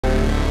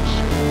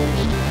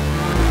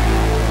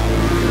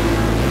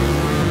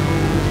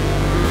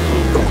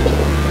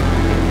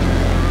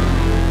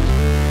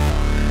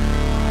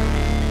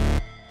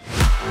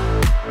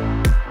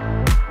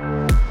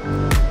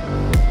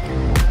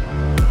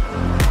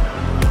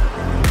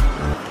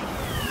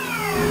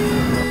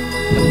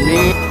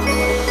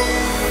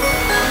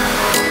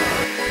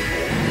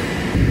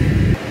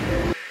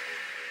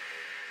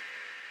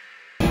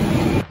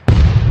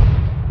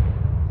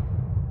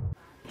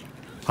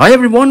Hi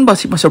everyone,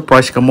 basi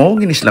ma-surprise ka mo,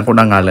 ginislang ko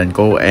na ngalan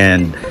ko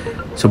and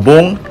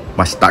subong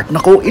ma-start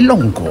na ko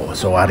ilong ko.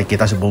 So ari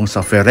kita subong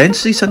sa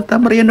Firenze Santa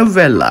Maria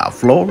Novella,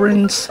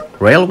 Florence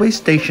Railway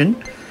Station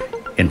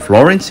in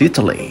Florence,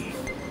 Italy.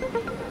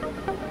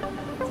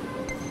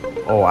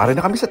 Oh, ari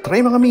na kami sa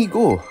train mga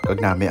amigo. Kag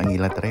nami ang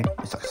ilang train,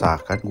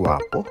 saksakan,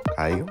 guwapo,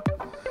 kayo.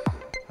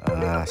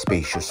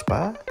 Spacious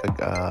pa,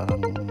 kag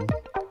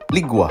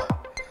ligwa.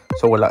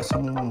 So wala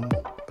sang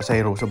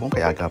pasahero subong kay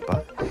aga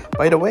pa.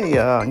 By the way,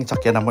 ang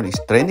sakyan naman is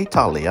Train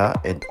Italia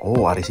and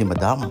ari si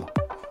Madam.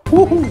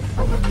 Woohoo!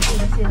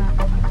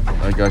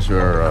 I guess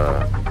we're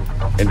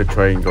in the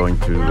train going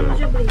to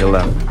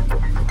Milan.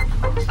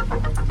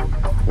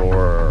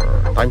 For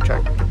time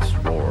check, it's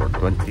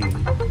 4:20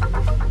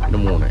 in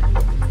the morning.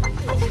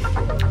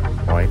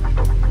 Right?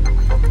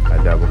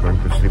 And we're going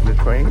to sleep in the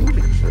train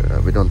because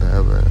we don't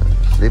have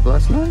sleep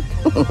last night.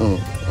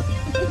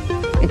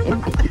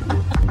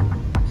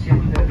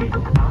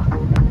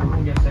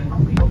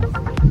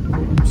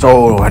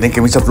 So, hanin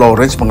kami sa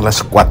Florence, mga alas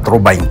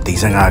 4:20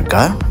 sa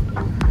ngaga.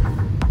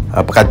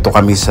 Pakadto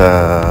kami sa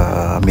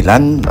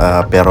Milan,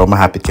 pero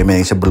mahapit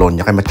kami sa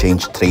Bologna, kaya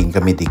ma-change train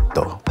kami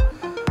dito.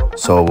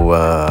 So,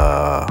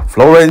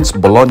 Florence,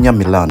 Bologna,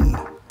 Milan.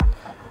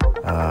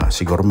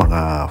 Siguro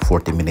mga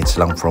 40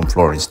 minutes lang from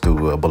Florence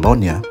to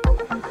Bologna.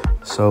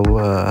 So,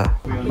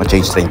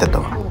 ma-change train na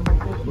to.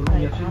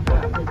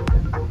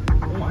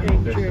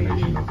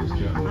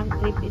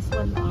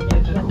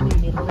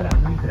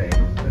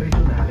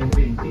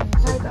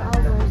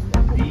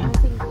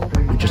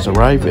 We just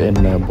arrived in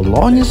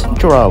Bologna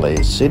Centrale,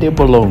 city of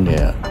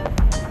Bologna.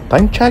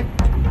 Time check,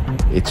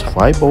 it's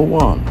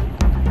 5:01.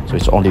 So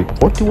it's only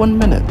 41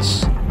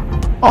 minutes.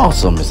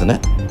 Awesome, isn't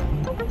it?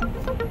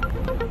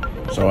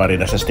 So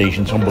ari na sa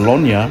station sa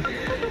Bologna.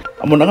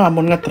 Amon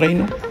nga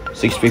train no?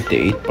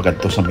 6:58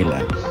 pagkadto sa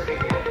Milan.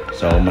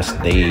 So must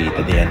stay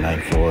today and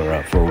night for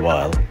a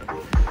while.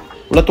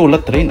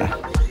 Ulat-ulat train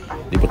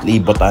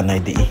Libot-libot anay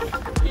di.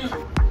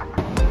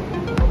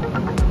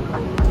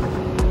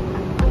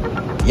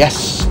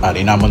 Yes,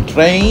 ari namon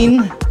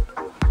train.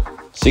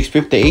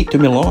 6:58 to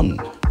Milan.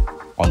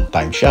 On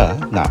time siya,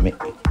 nami.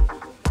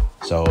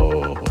 So,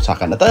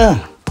 saka na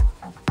ta.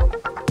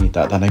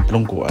 Kita ta na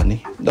plungkuan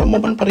Daw mo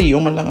man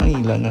pariyo man lang ang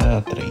ilang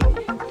train.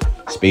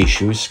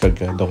 Spacious kag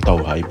daw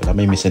tawhay pala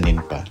may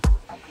mezzanine pa.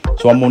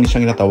 So amo ni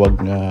siyang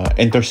ginatawag na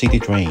intercity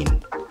train.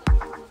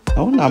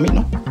 Nami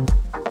no.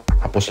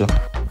 Tapos lang.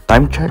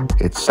 Time check,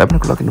 it's 7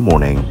 o'clock in the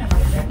morning.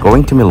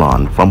 Going to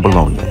Milan from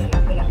Bologna.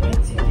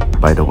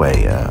 By the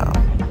way,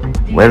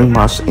 wearing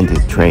mask in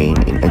the train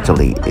in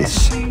Italy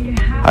is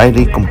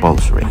highly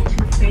compulsory.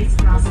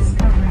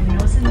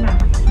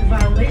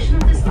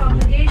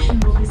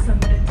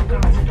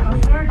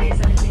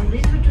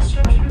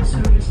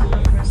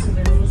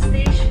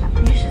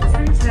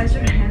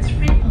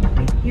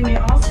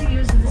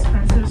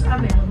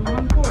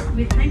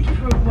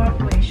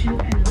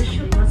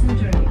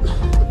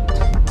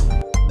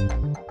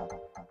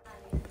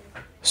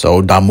 So,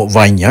 damo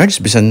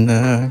vineyards, bisan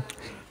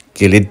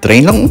kilid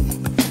train lang.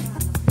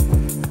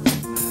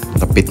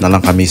 Tapit na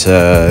lang kami sa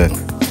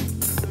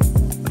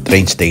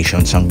train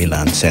station sa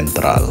Milan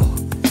Central.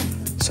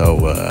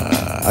 So,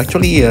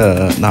 actually,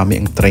 nami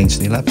ang trains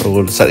nila,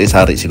 pero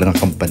sari-sari sila ng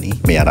company.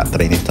 Mayara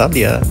Train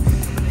Italia,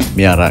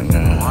 mayara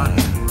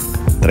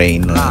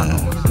Train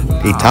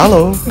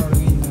Italo.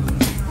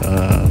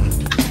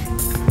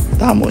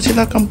 Damo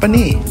sila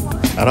company.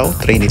 Araw,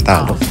 Train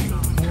Italo.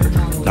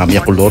 Nami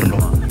ang kulor,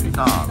 no?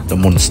 The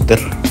Monster.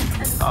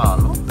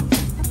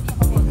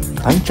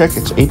 Time check,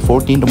 it's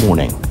 8:40 in the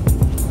morning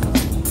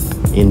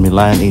in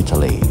Milan,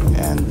 Italy,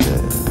 and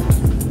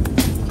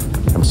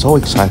I'm so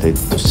excited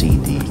to see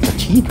the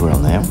Cathedral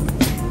now.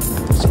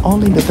 It's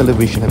only in the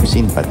television I've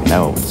seen, but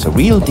no, it's a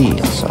real deal.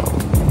 So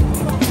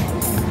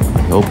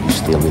I hope you're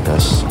still with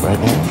us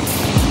right now.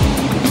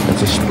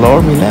 Let's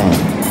explore Milan.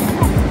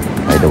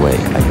 By the way,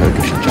 I heard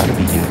you should try to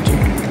be here too.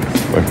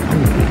 We're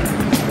hungry.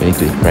 We need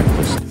to eat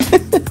breakfast.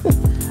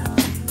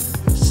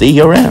 See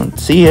you around.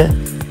 See ya.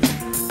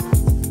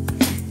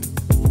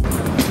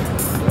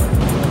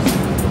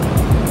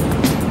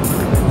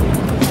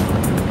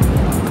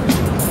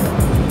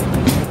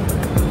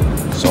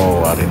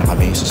 So, ari na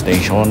kami sa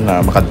station.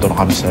 Makadto na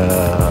kami sa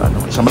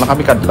isa man lang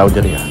kami kadlaw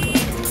diri.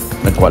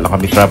 Nagkuha lang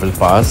kami travel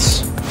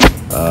pass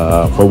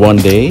for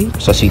 1 day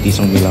sa city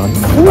sa Milan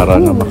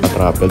para na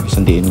makatravel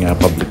bisan diin nga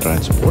public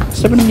transport.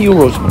 7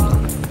 euros man.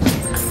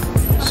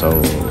 So,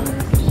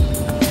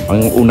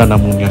 ang una na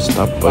muna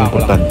stop, ang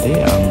importante,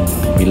 ang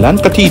Milan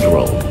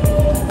Cathedral.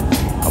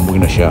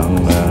 Among na siya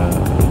ang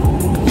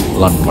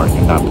landmark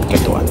ng namin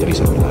katuan diri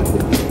sa Milan.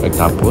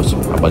 Pagtapos,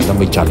 abal na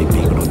may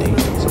Jollibee ko din.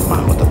 So,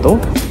 mahakot na to.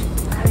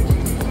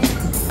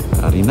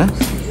 Ari na.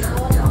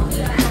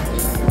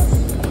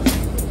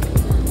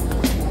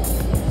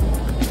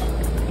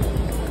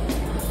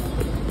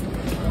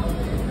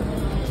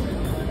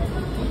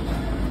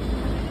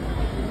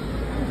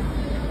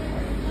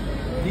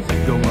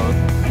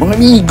 Mga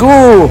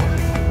amigo,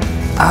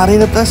 ari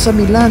na ta sa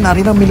Milan,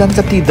 ari na Milan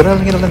Cathedral,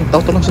 nga lang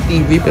daw to lang sa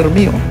TV pero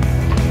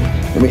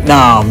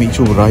May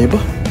itsura ba?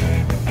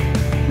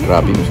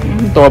 Grabe.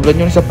 Tawablan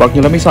nyo sa park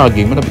nyo lang may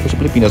saging. Manabi ko sa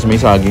Pilipinas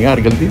may saging.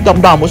 Argal din.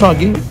 Damo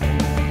saging.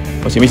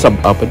 Kasi may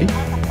sab-up pa di.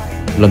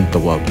 Walang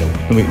tawablan.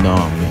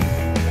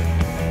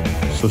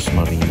 Sus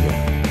Maria.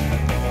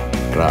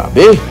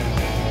 Grabe.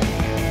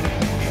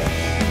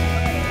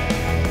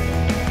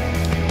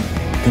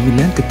 The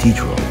Milan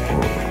Cathedral,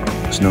 or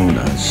is known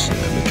as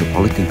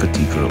Metropolitan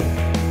Cathedral,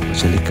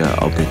 Basilica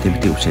of the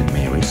Nativity of St.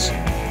 Mary's,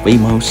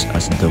 famous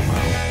as Duomo,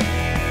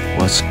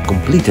 was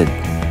completed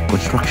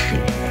construction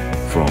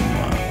from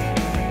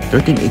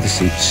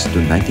 1386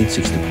 to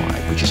 1965,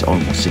 which is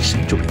almost 6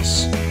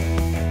 centuries.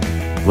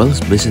 Well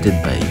visited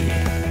by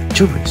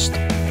tourists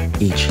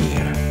each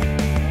year,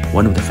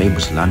 one of the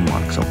famous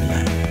landmarks of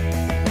Milan.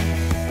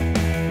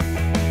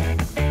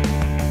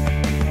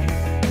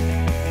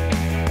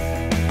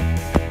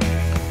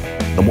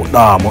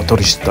 Damo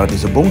turista di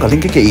Subong.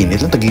 Galing kakainit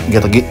lang.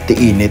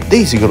 Tagi-init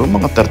di. Siguro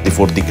mga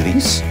 34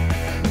 degrees.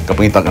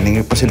 Kapangita ka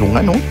nga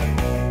pasilungan, no?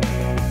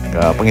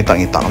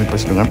 Kapangita-ngita kami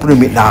pasilungan. Pero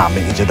may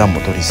namin ito damo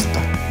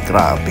turista.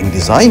 Grabing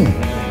design.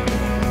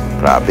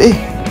 Grabe.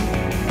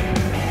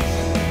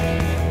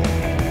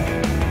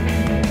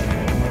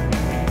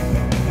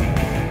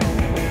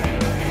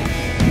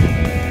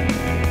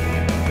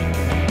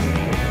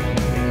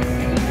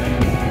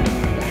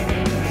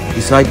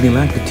 Beside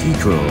Milan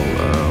Cathedral,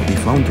 we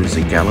found there's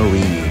a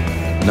gallery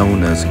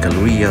known as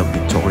Galleria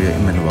Vittorio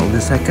Emmanuel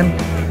II.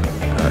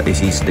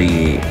 This is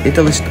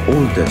Italy's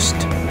oldest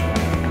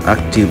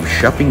active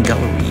shopping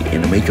gallery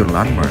in a major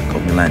landmark of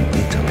Milan,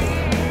 Italy.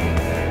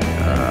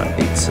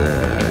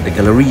 The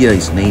Galleria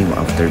is named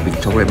after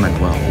Vittorio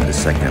Emmanuel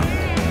II,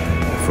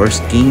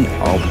 first king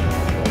of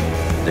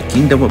the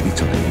Kingdom of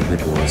Italy,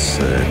 which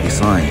was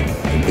designed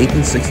in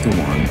 1861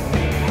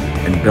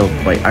 and built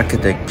by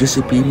architect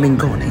Giuseppe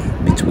Mengoni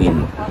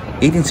between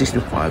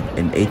 1865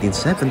 and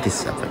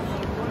 1877.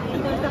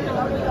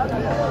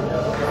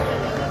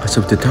 As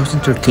of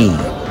 2013,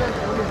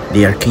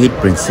 the arcade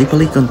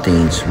principally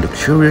contains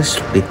luxurious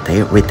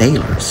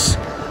retailers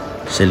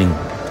selling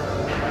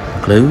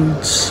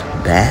clothes,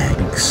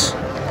 bags,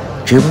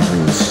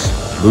 jewelries,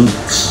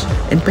 books,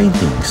 and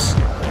paintings,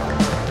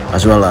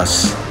 as well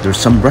as there's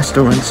some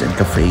restaurants and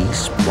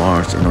cafes,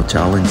 bars, and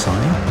hotel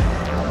inside.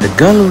 The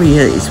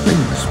Galleria is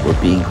famous for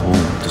being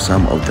home to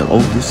some of the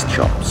oldest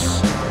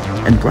shops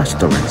and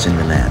restaurants in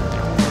Milan,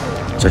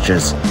 such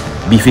as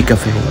Beefy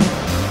Cafe,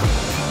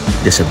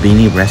 the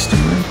Sabini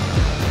Restaurant,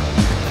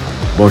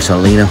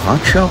 Borsalino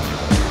Hot Shop,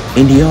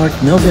 and the Art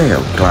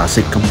Nouveau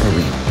Classic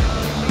Company.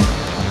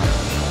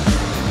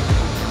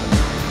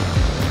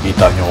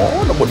 Kita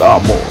nyo,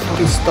 damo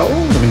turista.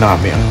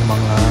 Naminami ang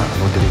mga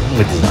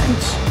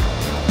designs.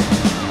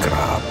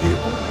 Grabe.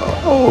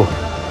 Oh.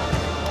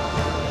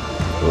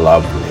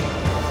 Lovely.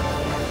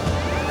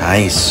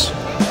 Nice.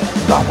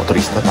 Damo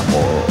turista. Damo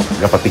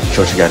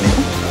pictures gani.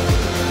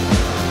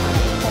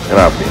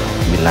 Grabe.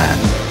 Milan.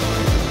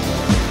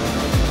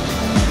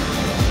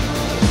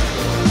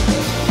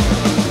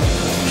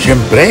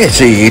 Siyempre,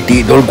 si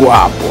Tidol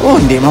Guapo.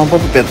 Hindi mo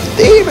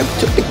papaperte.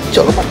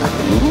 Picture man na.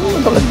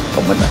 Talag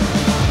ka man na.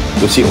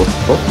 Ito si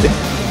Otto.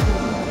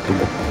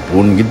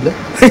 Tugpun gid lang.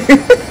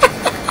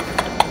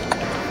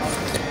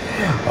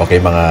 Okay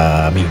mga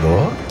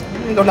amigo.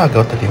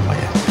 Lagaw tali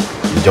maya.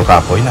 Medyo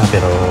kapoy na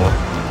pero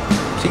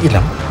sige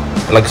lang.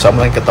 Lagsam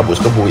lang katabos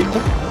ka buhit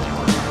na.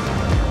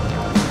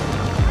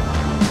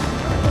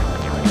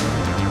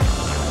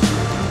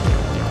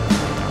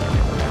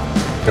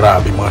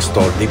 Grabe mga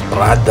store di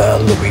Prada,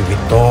 Louis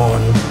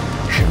Vuitton,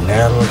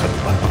 Chanel,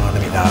 kagiban pa nga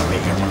namin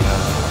yung mga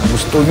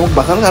gusto nyo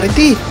bakal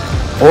ariti.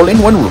 All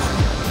in one roof.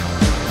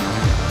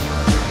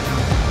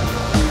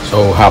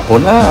 So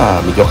hapon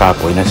na, medyo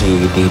kapoy na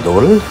si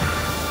Tidol.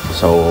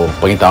 So,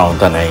 pagkitaon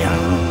tanay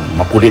ang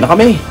mapuli na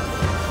kami.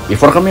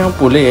 Before kami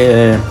mapuli,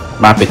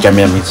 mapit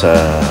kami sa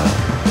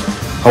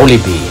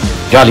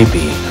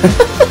Jollibee.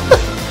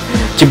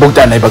 Chibog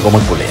tanay bago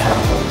magpuli.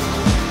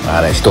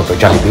 Para ito to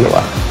Jollibee.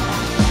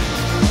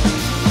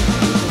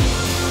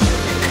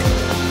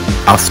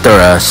 After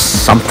a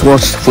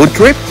sumptuous food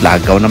trip,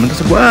 lagaw naman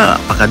sa buwa.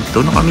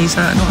 Pakadto na kami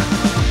sa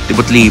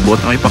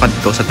libot-libot na kami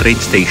pakadto sa train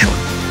station.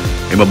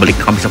 May babalik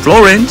na kami sa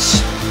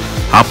Florence.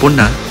 Hapon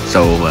na.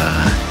 So,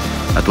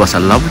 that was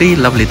a lovely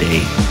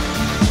day.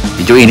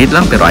 Medyo init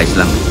lang pero ayos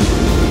lang.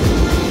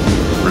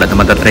 Wala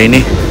naman na train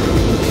eh.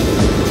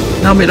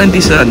 Namin lang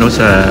di sa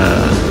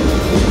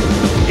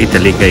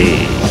Italy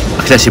kay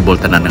accessible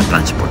tanan ng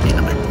transport din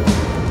naman.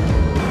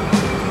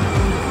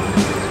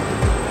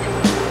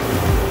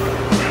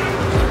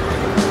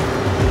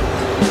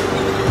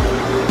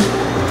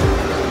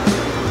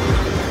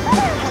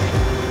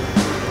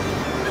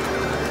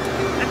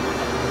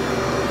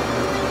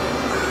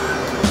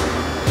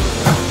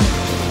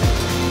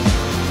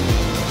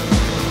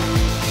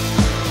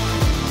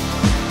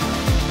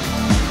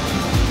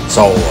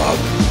 So,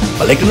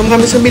 balik na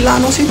naman kami sa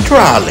Milano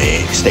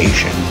Centrale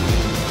Station.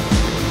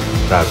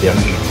 Grabe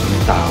ang init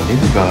ng tao.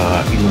 Hindi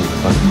ba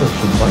inutan ba?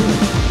 Sumpay.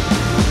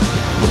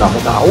 Muna mo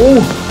tao.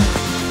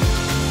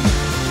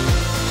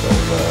 So,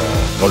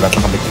 Kaulat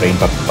lang kami train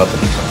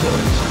pabalik sa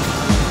Florence.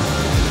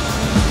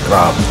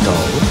 Grabe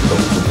daw.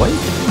 Dubai.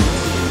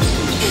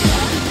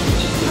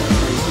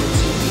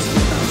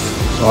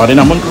 So, ari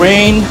namon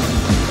train.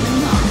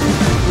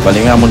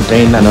 Bali nga mong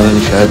train, ano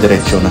na siya,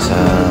 diretsyo na sa,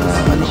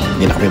 ano,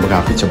 hindi na kami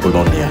magkapit sa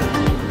Bologna.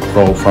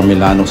 From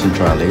Milano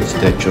Centrale,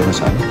 diretsyo na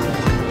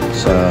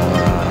sa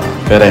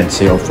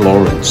Firenze or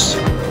Florence.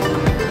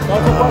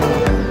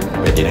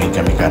 Pwede na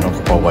kami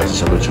kupaway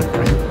sa solution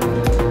train.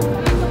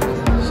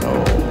 So,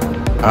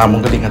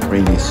 mong galing at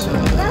train is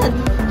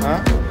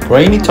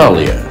Train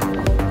Italia.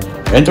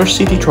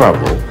 Intercity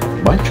travel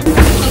by train.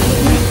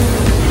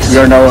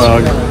 We are now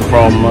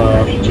from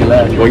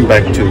Milan going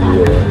back to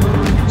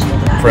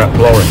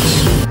Florence.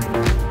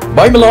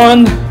 Bye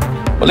Milan!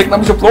 Balik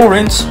namin sa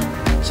Florence.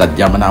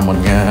 Sadya man namon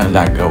nga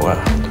lagaw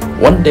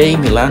one day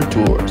Milan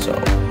tour. So,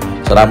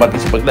 salamat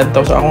sa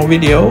paglantaw sa akong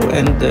video,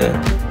 and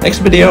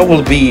next video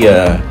will be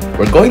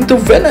we're going to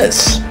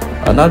Venice.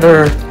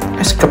 Another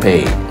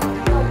escapade.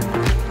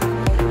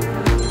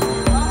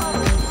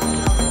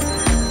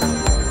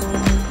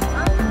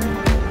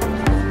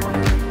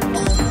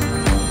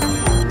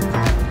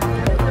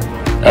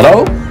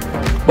 Hello?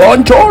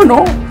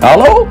 Buongiorno?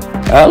 Hello?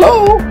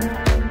 Hello?